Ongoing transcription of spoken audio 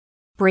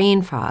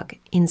brain fog,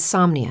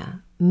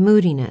 insomnia,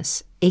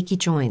 moodiness, achy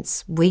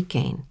joints, weight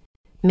gain.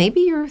 Maybe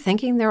you're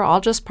thinking they're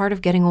all just part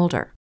of getting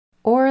older,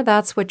 or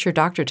that's what your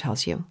doctor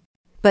tells you.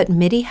 But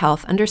MIDI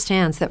Health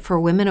understands that for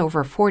women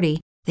over 40,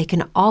 they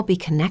can all be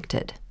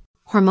connected.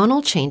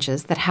 Hormonal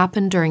changes that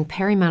happen during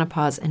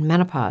perimenopause and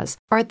menopause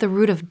are at the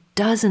root of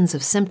dozens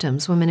of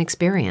symptoms women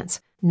experience,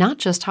 not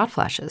just hot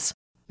flashes.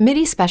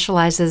 MIDI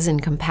specializes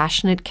in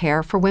compassionate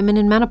care for women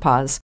in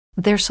menopause.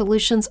 Their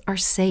solutions are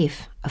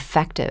safe,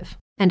 effective,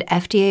 and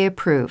FDA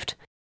approved.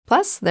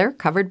 Plus, they're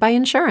covered by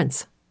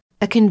insurance.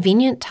 A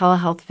convenient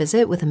telehealth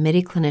visit with a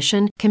MIDI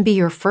clinician can be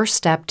your first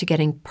step to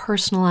getting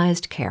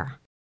personalized care.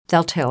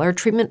 They'll tailor a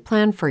treatment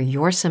plan for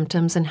your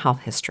symptoms and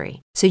health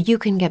history so you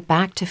can get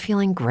back to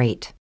feeling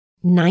great.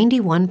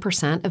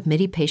 91% of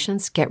MIDI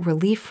patients get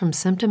relief from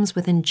symptoms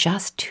within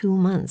just 2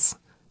 months.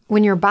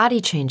 When your body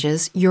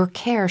changes, your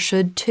care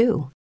should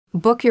too.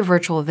 Book your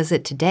virtual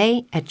visit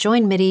today at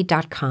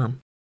joinmidi.com.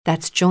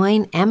 That's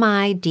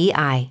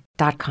joinmidi.com.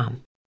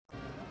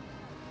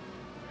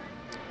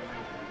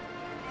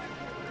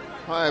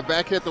 All right,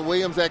 back at the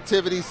Williams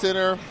Activity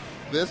Center.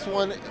 This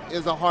one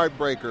is a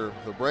heartbreaker.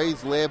 The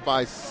Braves led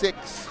by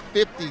 6,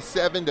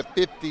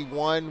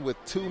 57-51 with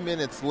 2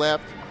 minutes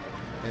left.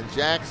 And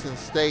Jackson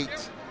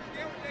State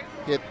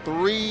hit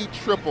 3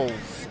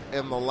 triples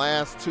in the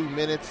last 2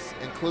 minutes,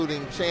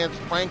 including Chance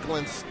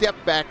Franklin's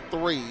step-back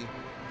 3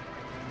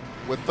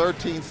 with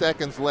 13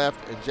 seconds left.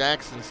 And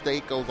Jackson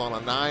State goes on a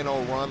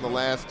 9-0 run the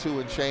last 2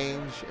 and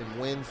change and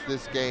wins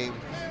this game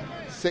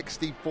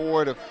 60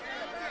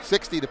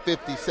 to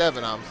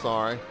 57, I'm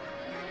sorry.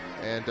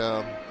 And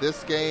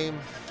this game,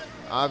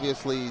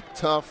 obviously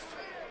tough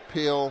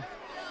pill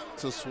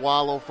to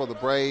swallow for the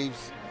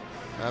Braves.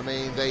 I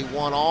mean, they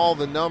won all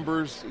the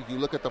numbers. If you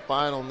look at the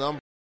final number.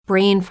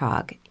 Brain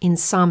fog,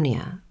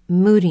 insomnia,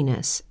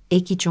 moodiness,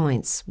 achy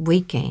joints,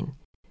 weight gain.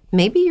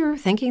 Maybe you're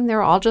thinking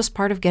they're all just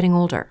part of getting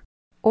older,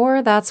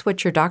 or that's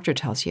what your doctor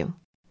tells you.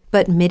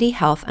 But MIDI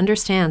Health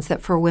understands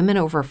that for women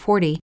over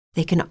 40,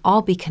 they can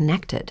all be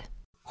connected.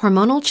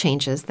 Hormonal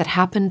changes that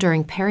happen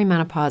during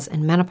perimenopause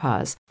and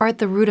menopause are at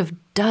the root of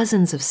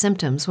dozens of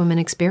symptoms women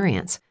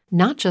experience,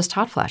 not just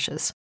hot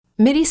flashes.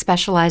 MIDI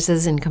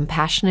specializes in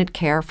compassionate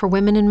care for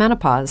women in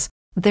menopause.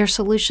 Their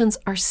solutions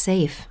are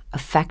safe,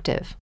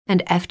 effective,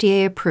 and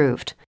FDA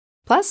approved.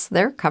 Plus,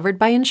 they're covered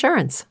by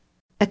insurance.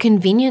 A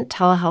convenient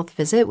telehealth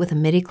visit with a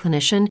MIDI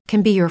clinician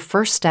can be your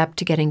first step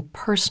to getting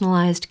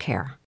personalized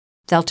care.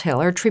 They'll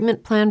tailor a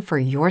treatment plan for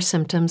your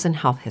symptoms and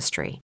health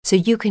history so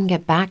you can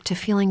get back to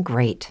feeling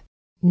great.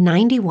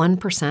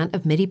 91%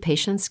 of MIDI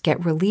patients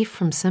get relief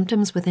from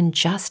symptoms within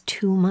just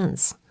 2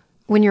 months.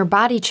 When your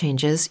body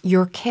changes,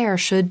 your care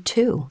should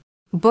too.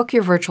 Book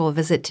your virtual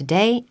visit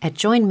today at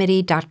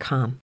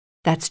joinmidi.com.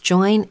 That's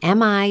joinmidi.com.